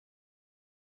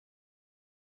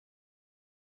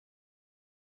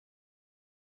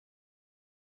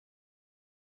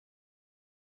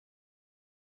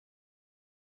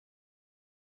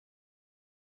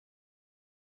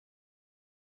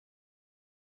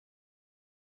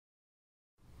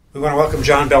We want to welcome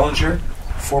John Bellinger,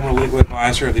 former legal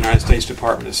advisor of the United States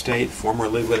Department of State, former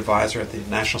legal advisor at the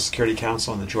National Security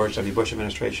Council in the George W. Bush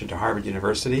administration to Harvard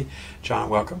University. John,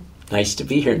 welcome. Nice to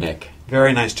be here, Nick.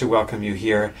 Very nice to welcome you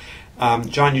here.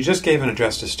 John, you just gave an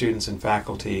address to students and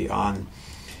faculty on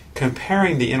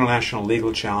comparing the international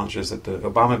legal challenges that the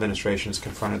Obama administration has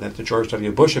confronted, that the George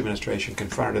W. Bush administration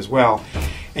confronted as well.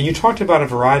 And you talked about a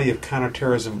variety of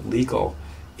counterterrorism legal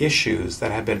issues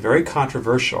that have been very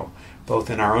controversial,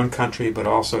 both in our own country but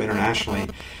also internationally.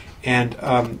 And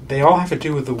they all have to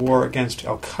do with the war against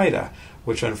Al-Qaeda,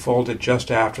 which unfolded just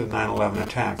after the 9/11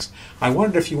 attacks. I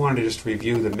wondered if you wanted to just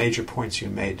review the major points you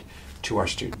made to our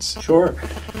students. Sure.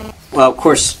 Well, of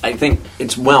course, I think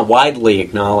it's widely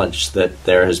acknowledged that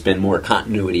there has been more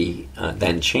continuity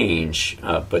than change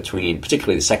between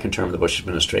particularly the second term of the Bush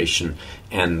administration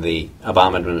and the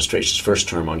Obama administration's first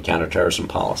term on counterterrorism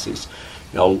policies.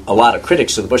 You know, a lot of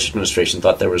critics of the Bush administration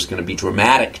thought there was going to be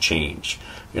dramatic change.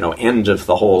 You know, end of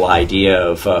the whole idea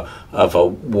of a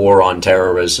war on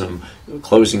terrorism,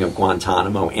 closing of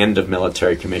Guantanamo, end of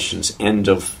military commissions, end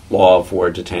of law of war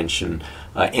detention,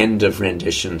 end of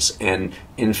renditions. And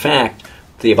in fact,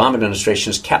 the Obama administration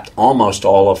has kept almost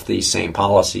all of these same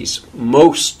policies,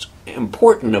 most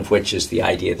important of which is the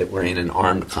idea that we're in an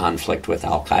armed conflict with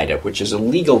Al-Qaeda, which is a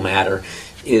legal matter,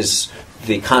 is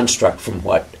the construct from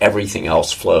what everything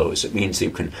else flows. It means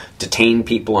you can detain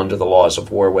people under the laws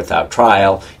of war without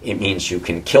trial. It means you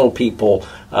can kill people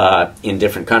in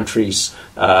different countries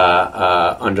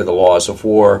under the laws of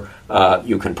war.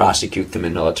 You can prosecute them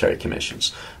in military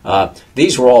commissions.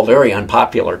 These were all very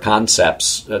unpopular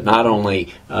concepts, not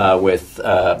only with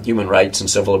human rights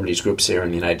and civil liberties groups here in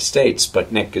the United States,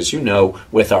 but, Nick, as you know,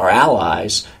 with our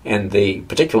allies, and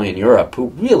particularly in Europe,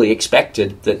 who really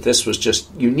expected that this was just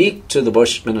unique to the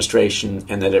Bush administration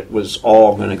and that it was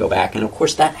all going to go back. And, of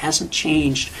course, that hasn't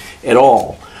changed at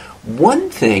all. One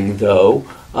thing, though,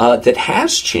 that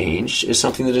has changed is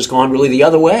something that has gone really the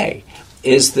other way,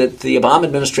 is that the Obama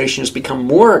administration has become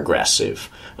more aggressive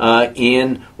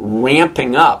in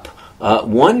ramping up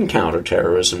one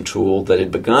counterterrorism tool that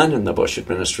had begun in the Bush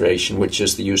administration, which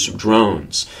is the use of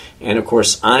drones. And, of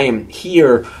course, I am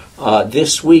here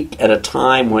this week at a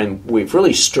time when we've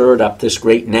really stirred up this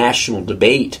great national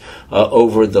debate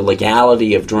over the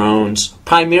legality of drones,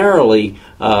 primarily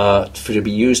to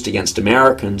be used against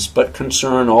Americans, but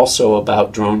concern also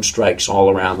about drone strikes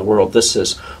all around the world. This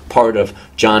is part of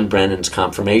John Brennan's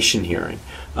confirmation hearing.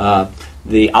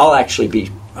 I'll actually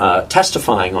be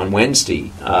testifying on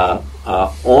Wednesday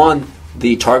on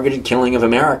the targeted killing of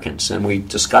Americans, and we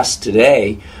discussed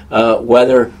today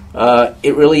whether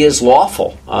it really is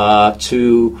lawful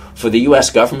for the U.S.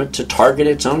 government to target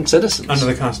its own citizens. Under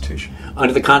the Constitution.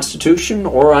 Under the Constitution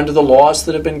or under the laws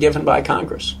that have been given by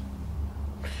Congress.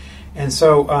 And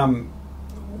so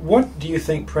what do you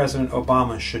think President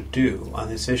Obama should do on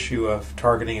this issue of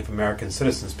targeting of American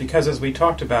citizens? Because as we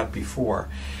talked about before,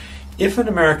 if an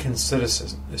American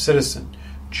citizen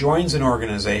joins an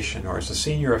organization or is a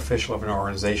senior official of an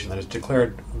organization that has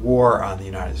declared war on the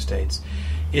United States,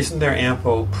 isn't there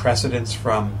ample precedence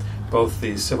from both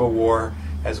the Civil War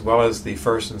as well as the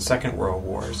First and Second World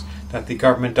Wars that the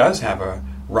government does have a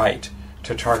right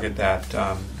to target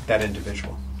that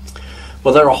individual?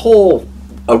 Well, there are a whole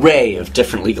array of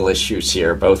different legal issues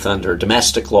here, both under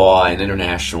domestic law and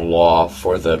international law,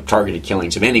 for the targeted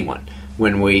killings of anyone.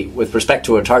 With respect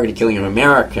to a targeted killing of an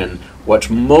American, what's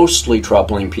mostly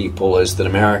troubling people is that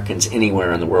Americans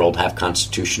anywhere in the world have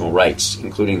constitutional rights,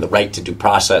 including the right to due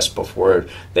process before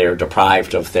they are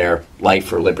deprived of their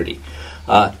life or liberty.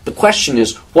 The question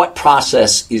is, what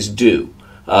process is due?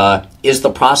 Is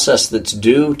the process that's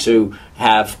due to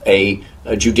have a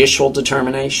judicial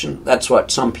determination? That's what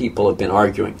some people have been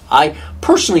arguing. I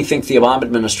personally think the Obama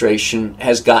administration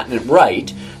has gotten it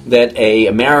right that an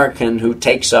American who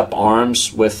takes up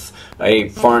arms with a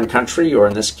foreign country, or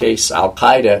in this case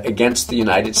Al-Qaeda, against the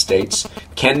United States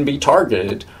can be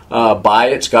targeted by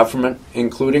its government,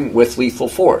 including with lethal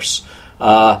force.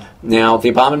 Now,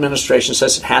 the Obama administration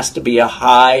says it has to be a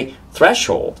high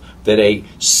threshold, that a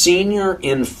senior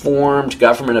informed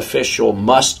government official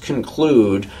must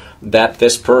conclude that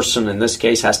this person, in this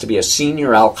case, has to be a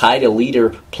senior Al-Qaeda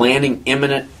leader planning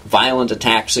imminent violent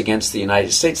attacks against the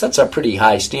United States. That's a pretty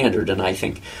high standard, and I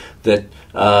think that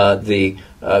the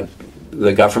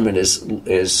government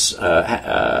is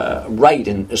right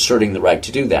in asserting the right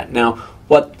to do that. Now,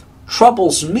 what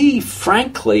troubles me,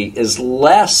 frankly, is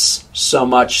less so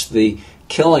much the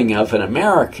killing of an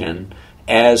American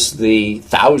as the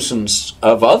thousands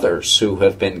of others who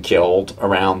have been killed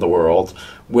around the world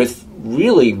with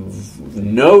really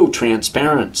no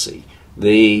transparency.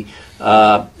 The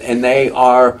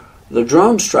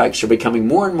drone strikes are becoming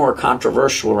more and more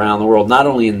controversial around the world, not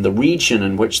only in the region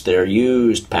in which they're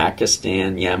used,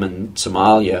 Pakistan, Yemen,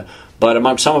 Somalia, but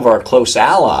among some of our close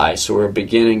allies who are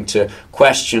beginning to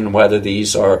question whether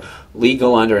these are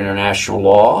legal under international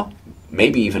law,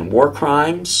 maybe even war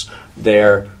crimes.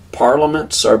 Their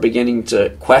parliaments are beginning to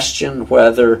question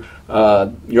whether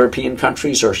European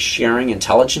countries are sharing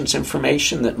intelligence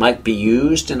information that might be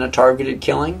used in a targeted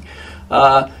killing.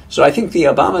 So I think the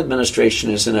Obama administration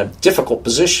is in a difficult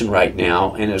position right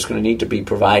now and is going to need to be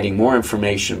providing more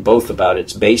information both about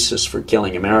its basis for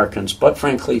killing Americans, but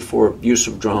frankly for use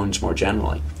of drones more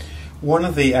generally. One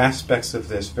of the aspects of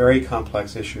this very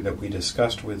complex issue that we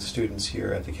discussed with students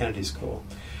here at the Kennedy School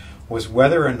was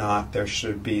whether or not there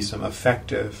should be some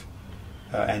effective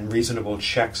and reasonable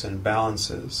checks and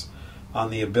balances on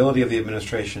the ability of the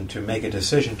administration to make a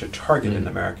decision to target an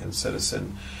American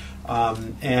citizen.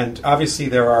 And obviously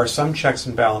there are some checks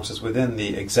and balances within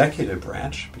the executive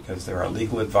branch because there are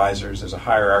legal advisors, there's a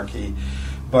hierarchy,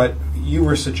 but you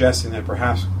were suggesting that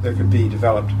perhaps there could be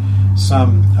developed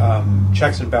some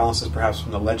checks and balances perhaps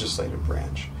from the legislative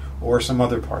branch or some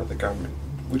other part of the government.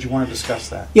 Would you want to discuss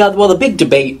that? Yeah, well, the big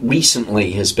debate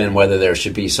recently has been whether there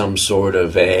should be some sort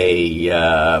of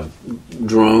a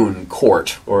drone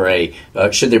court or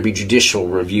should there be judicial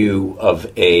review of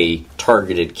a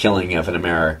targeted killing of an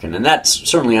American. And that's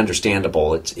certainly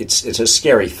understandable. It's a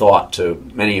scary thought to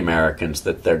many Americans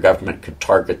that their government could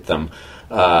target them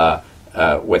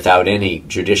without any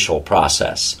judicial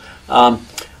process.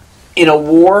 In a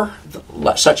war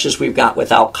such as we've got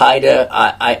with Al-Qaeda,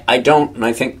 I don't, and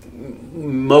I think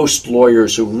most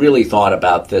lawyers who really thought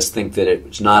about this think that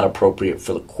it's not appropriate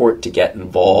for the court to get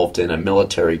involved in a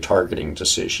military targeting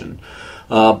decision.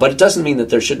 But it doesn't mean that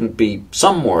there shouldn't be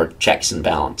some more checks and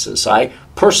balances. I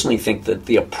personally think that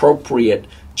the appropriate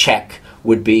check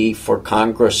would be for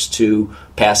Congress to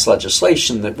pass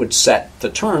legislation that would set the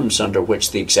terms under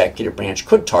which the executive branch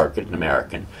could target an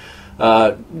American.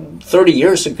 30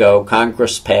 years ago,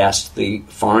 Congress passed the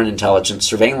Foreign Intelligence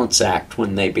Surveillance Act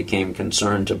when they became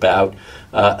concerned about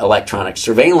electronic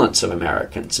surveillance of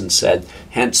Americans and said,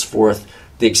 henceforth,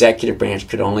 the executive branch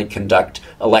could only conduct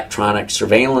electronic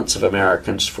surveillance of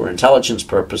Americans for intelligence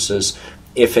purposes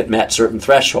if it met certain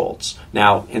thresholds.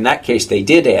 Now, in that case, they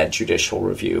did add judicial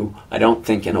review. I don't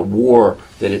think in a war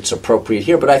that it's appropriate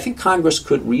here, but I think Congress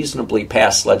could reasonably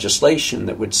pass legislation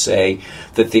that would say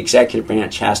that the executive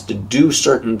branch has to do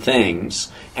certain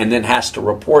things and then has to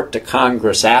report to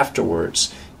Congress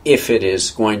afterwards if it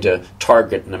is going to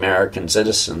target an American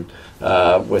citizen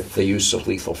with the use of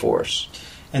lethal force.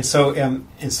 And so, in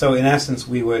essence,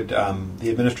 we would the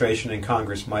administration and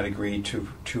Congress might agree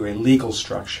to a legal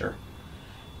structure,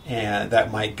 and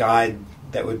that might guide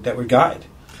that would guide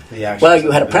the action. Well,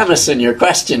 you had a premise in your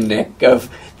question, Nick, of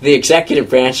the executive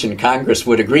branch and Congress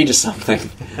would agree to something,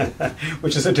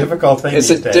 which is a difficult thing. It's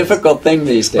these days. Difficult thing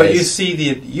these days. But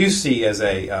you see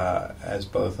as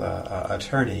both a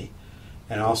attorney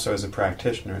and also as a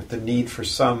practitioner the need for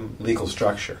some legal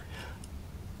structure.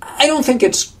 I don't think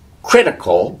it's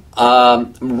critical.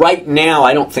 Right now,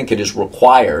 I don't think it is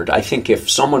required. I think if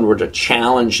someone were to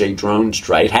challenge a drone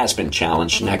strike, it has been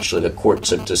challenged, and actually the courts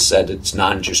have just said it's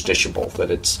non-justiciable,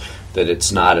 that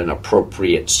it's not an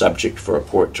appropriate subject for a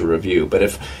court to review. But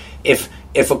if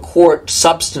a court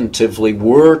substantively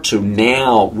were to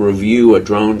now review a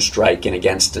drone strike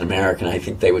against an American, I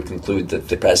think they would conclude that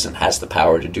the president has the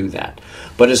power to do that.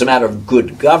 But as a matter of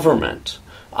good government,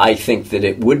 I think that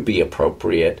it would be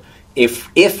appropriate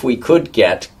if we could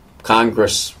get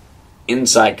Congress,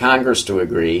 inside Congress to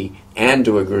agree, and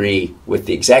to agree with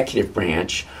the executive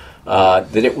branch,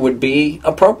 that it would be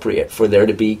appropriate for there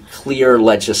to be clear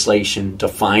legislation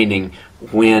defining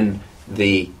when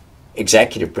the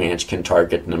executive branch can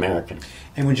target an American.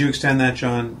 And would you extend that,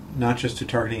 John, not just to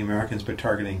targeting Americans, but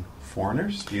targeting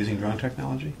foreigners using drone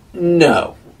technology?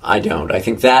 No, I don't. I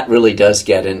think that really does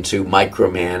get into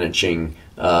micromanaging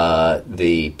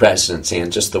the presidency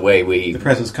and just the way the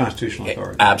president's constitutional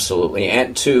authority. Absolutely,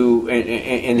 and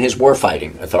in his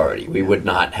warfighting authority, we would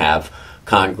not have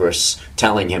Congress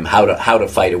telling him how to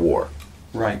fight a war.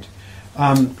 Right,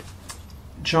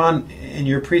 John. In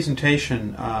your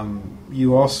presentation,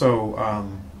 you also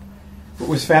what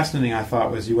was fascinating, I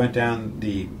thought, was you went down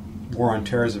the war on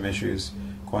terrorism issues,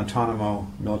 Guantanamo,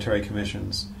 military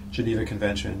commissions, Geneva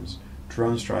Conventions,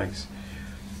 drone strikes.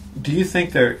 Do you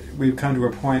think that we've come to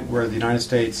a point where the United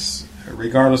States,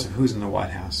 regardless of who's in the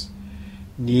White House,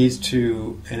 needs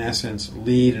to, in essence,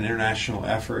 lead an international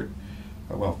effort,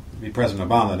 be President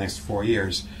Obama the next 4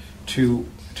 years, to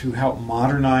help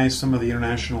modernize some of the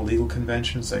international legal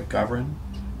conventions that govern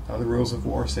the rules of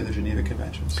war, say the Geneva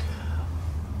Conventions?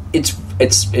 It's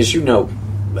as you know,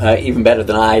 even better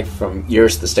than I from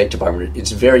years at the State Department,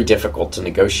 it's very difficult to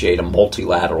negotiate a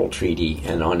multilateral treaty,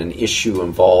 and on an issue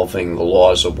involving the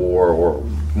laws of war, or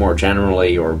more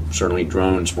generally, or certainly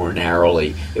drones more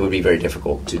narrowly, it would be very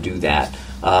difficult to do that.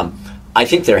 I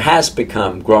think there has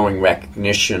become growing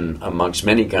recognition amongst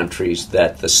many countries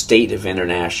that the state of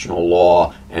international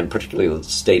law, and particularly the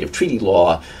state of treaty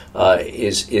law,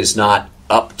 is not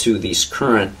up to these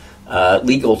current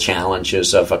legal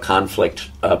challenges of a conflict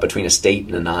between a state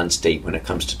and a non-state when it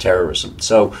comes to terrorism.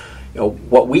 So,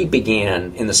 what we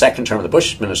began in the second term of the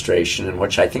Bush administration, and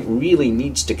which I think really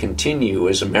needs to continue,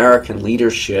 is American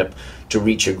leadership to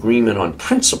reach agreement on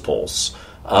principles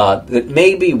that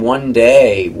maybe one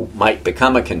day might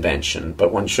become a convention,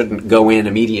 but one shouldn't go in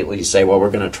immediately to say, well,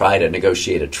 we're going to try to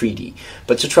negotiate a treaty,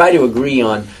 but to try to agree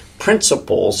on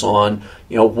principles on,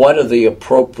 what are the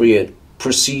appropriate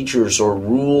procedures or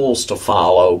rules to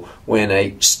follow when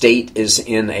a state is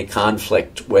in a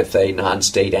conflict with a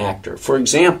non-state actor. For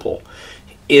example,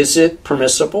 is it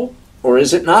permissible or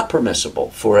is it not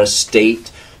permissible for a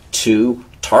state to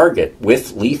target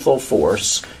with lethal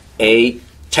force a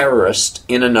terrorist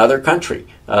in another country,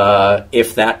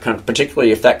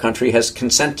 particularly if that country has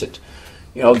consented?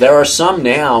 There are some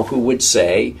now who would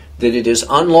say that it is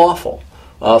unlawful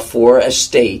for a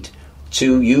state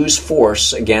to use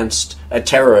force against a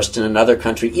terrorist in another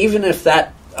country, even if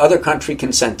that other country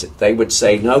consented. They would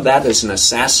say, no, that is an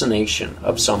assassination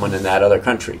of someone in that other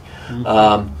country.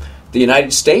 Mm-hmm. The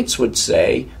United States would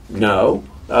say, no,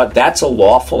 that's a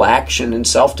lawful action in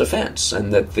self-defense,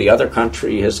 and that the other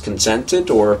country has consented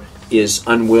or is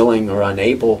unwilling or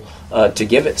unable to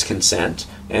give its consent,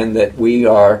 and that we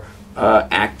are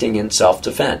acting in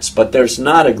self-defense. But there's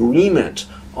not agreement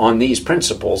on these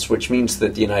principles, which means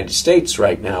that the United States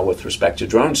right now, with respect to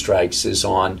drone strikes, is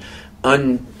on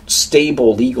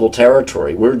unstable legal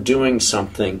territory. We're doing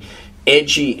something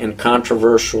edgy and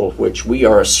controversial, which we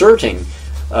are asserting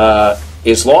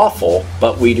is lawful,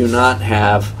 but we do not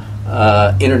have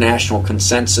international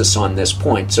consensus on this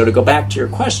point. So to go back to your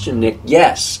question, Nick,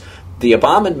 yes, the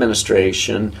Obama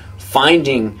administration,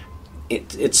 finding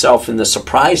itself in the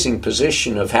surprising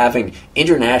position of having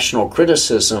international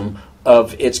criticism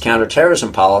of its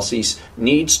counterterrorism policies,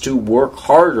 needs to work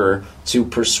harder to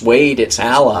persuade its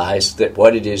allies that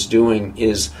what it is doing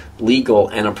is legal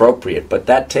and appropriate. But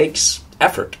that takes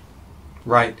effort.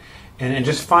 Right. And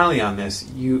just finally on this,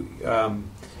 do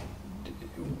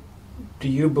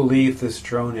you believe this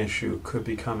drone issue could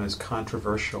become as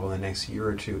controversial in the next year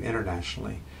or two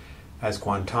internationally as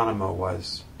Guantanamo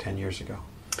was 10 years ago?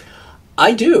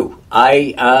 I do.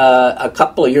 A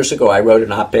couple of years ago, I wrote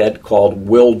an op-ed called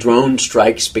 "Will Drone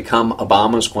Strikes Become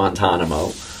Obama's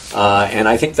Guantanamo?" And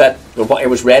I think that it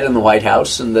was read in the White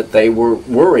House, and that they were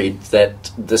worried that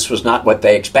this was not what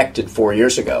they expected 4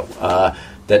 years ago.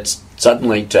 That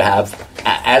suddenly to have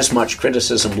as much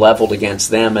criticism leveled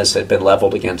against them as had been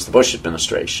leveled against the Bush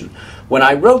administration. When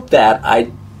I wrote that,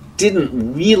 I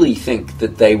didn't really think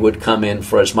that they would come in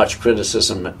for as much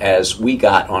criticism as we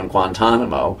got on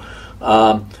Guantanamo.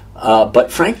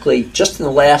 But frankly, just in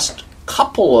the last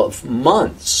couple of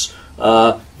months,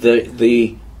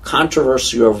 the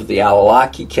controversy over the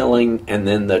al-Awlaki killing and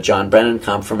then the John Brennan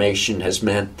confirmation has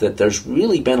meant that there's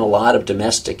really been a lot of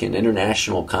domestic and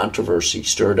international controversy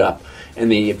stirred up,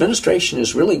 and the administration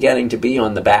is really getting to be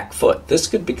on the back foot. This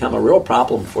could become a real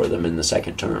problem for them in the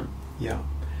second term. Yeah.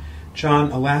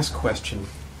 John, a last question.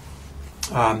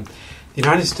 The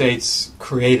United States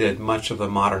created much of the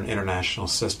modern international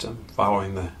system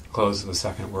following the close of the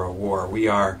Second World War. We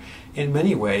are, in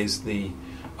many ways, the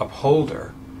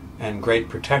upholder and great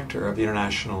protector of the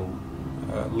international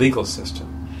legal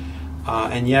system.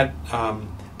 And yet,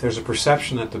 there's a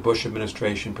perception that the Bush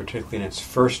administration, particularly in its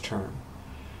first term,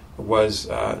 was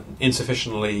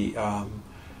insufficiently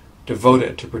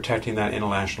devoted to protecting that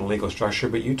international legal structure.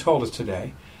 But you told us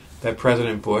today that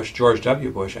President Bush, George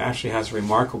W. Bush, actually has a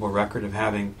remarkable record of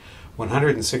having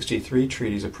 163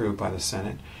 treaties approved by the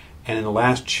Senate, and in the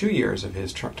last 2 years of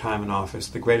his time in office,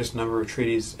 the greatest number of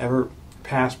treaties ever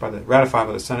ratified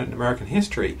by the Senate in American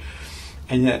history.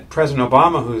 And yet President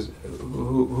Obama,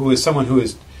 who is someone who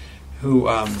is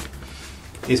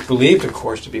believed, of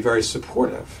course, to be very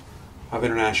supportive of the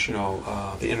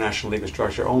international legal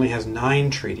structure, only has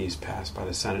 9 treaties passed by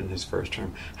the Senate in his first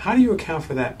term. How do you account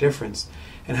for that difference?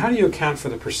 And how do you account for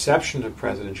the perception of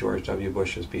President George W.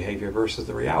 Bush's behavior versus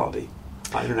the reality?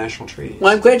 on international treaties?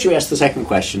 Well, I'm glad you asked the second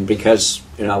question because,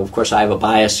 of course, I have a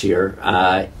bias here.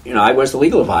 I was the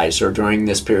legal advisor during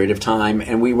this period of time,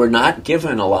 and we were not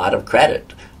given a lot of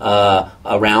credit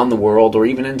around the world or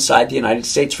even inside the United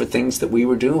States for things that we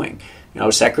were doing.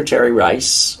 Secretary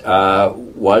Rice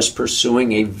was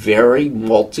pursuing a very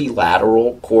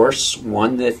multilateral course,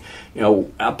 one that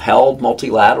upheld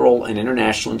multilateral and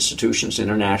international institutions,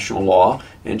 international law,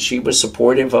 and she was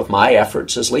supportive of my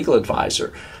efforts as legal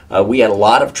advisor. We had a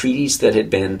lot of treaties that had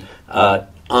been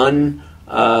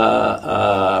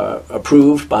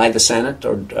approved by the Senate,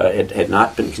 or it had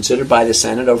not been considered by the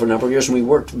Senate over a number of years, and we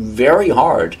worked very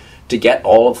hard to get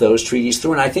all of those treaties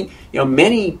through. And I think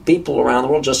many people around the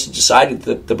world just decided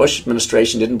that the Bush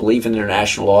administration didn't believe in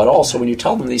international law at all. So when you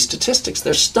tell them these statistics,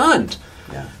 they're stunned.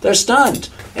 Yeah. They're stunned.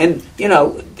 And,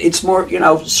 it's more,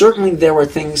 certainly there were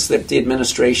things that the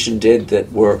administration did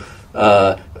that were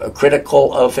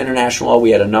critical of international law.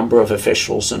 We had a number of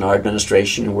officials in our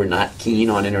administration who were not keen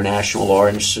on international law or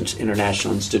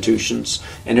international institutions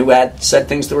and who had said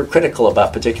things that were critical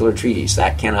about particular treaties.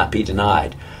 That cannot be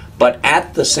denied. But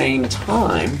at the same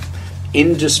time,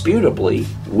 indisputably,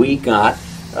 we got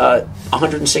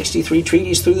 163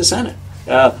 treaties through the Senate.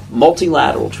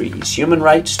 Multilateral treaties, human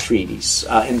rights treaties,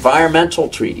 environmental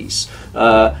treaties,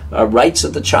 rights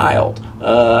of the child.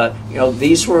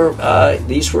 These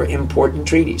were important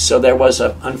treaties. So there was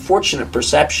an unfortunate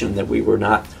perception that we were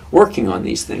not working on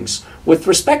these things. With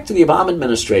respect to the Obama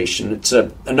administration, it's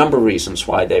a number of reasons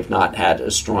why they've not had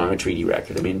as strong a treaty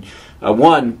record. I mean,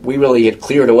 one, we really had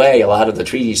cleared away a lot of the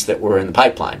treaties that were in the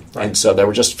pipeline, right. And so there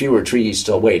were just fewer treaties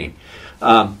still waiting.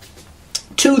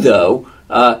 Two, though,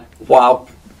 while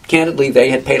candidly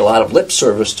they had paid a lot of lip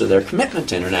service to their commitment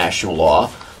to international law,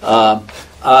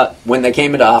 when they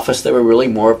came into office, they were really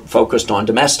more focused on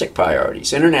domestic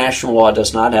priorities. International law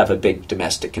does not have a big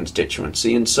domestic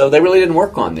constituency, and so they really didn't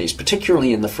work on these,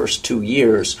 particularly in the first 2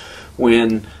 years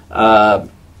when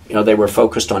they were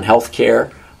focused on health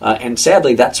care. And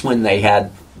sadly, that's when they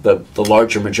had the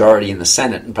larger majority in the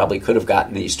Senate and probably could have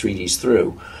gotten these treaties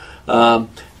through. And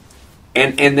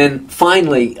then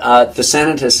finally, the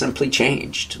Senate has simply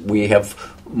changed. We have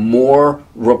more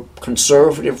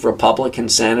conservative Republican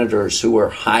senators who are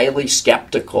highly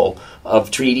skeptical of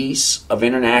treaties, of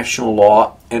international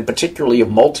law, and particularly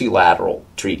of multilateral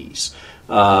treaties.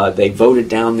 They voted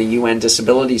down the UN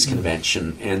Disabilities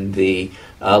Convention and the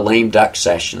lame duck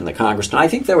session in the Congress. And I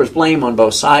think there was blame on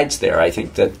both sides there. I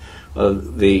think that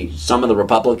some of the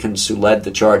Republicans who led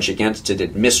the charge against it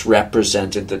had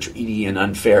misrepresented the treaty in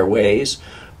unfair ways.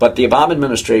 But the Obama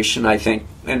administration, I think,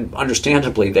 and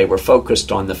understandably they were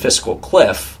focused on the fiscal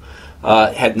cliff,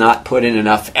 had not put in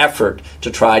enough effort to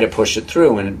try to push it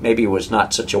through. And maybe it was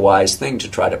not such a wise thing to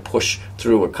try to push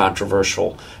through a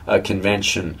controversial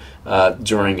convention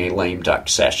during a lame duck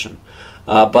session.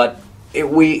 But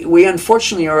we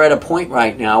unfortunately are at a point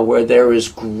right now where there is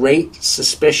great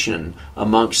suspicion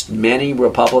amongst many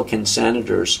Republican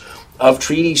senators of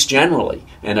treaties generally,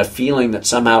 and a feeling that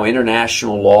somehow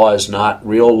international law is not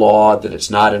real law, that it's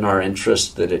not in our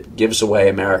interest, that it gives away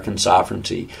American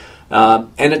sovereignty. And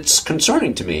it's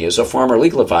concerning to me as a former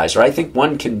legal advisor. I think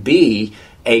one can be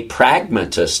a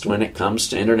pragmatist when it comes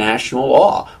to international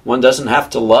law. One doesn't have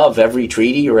to love every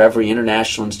treaty or every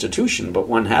international institution, but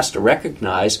one has to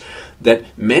recognize that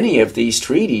many of these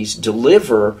treaties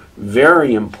deliver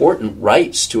very important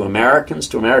rights to Americans,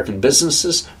 to American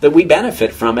businesses that we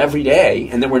benefit from every day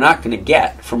and that we're not going to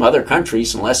get from other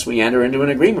countries unless we enter into an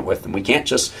agreement with them. We can't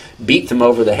just beat them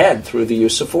over the head through the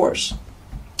use of force.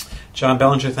 John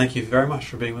Bellinger, thank you very much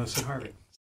for being with us at Harvard.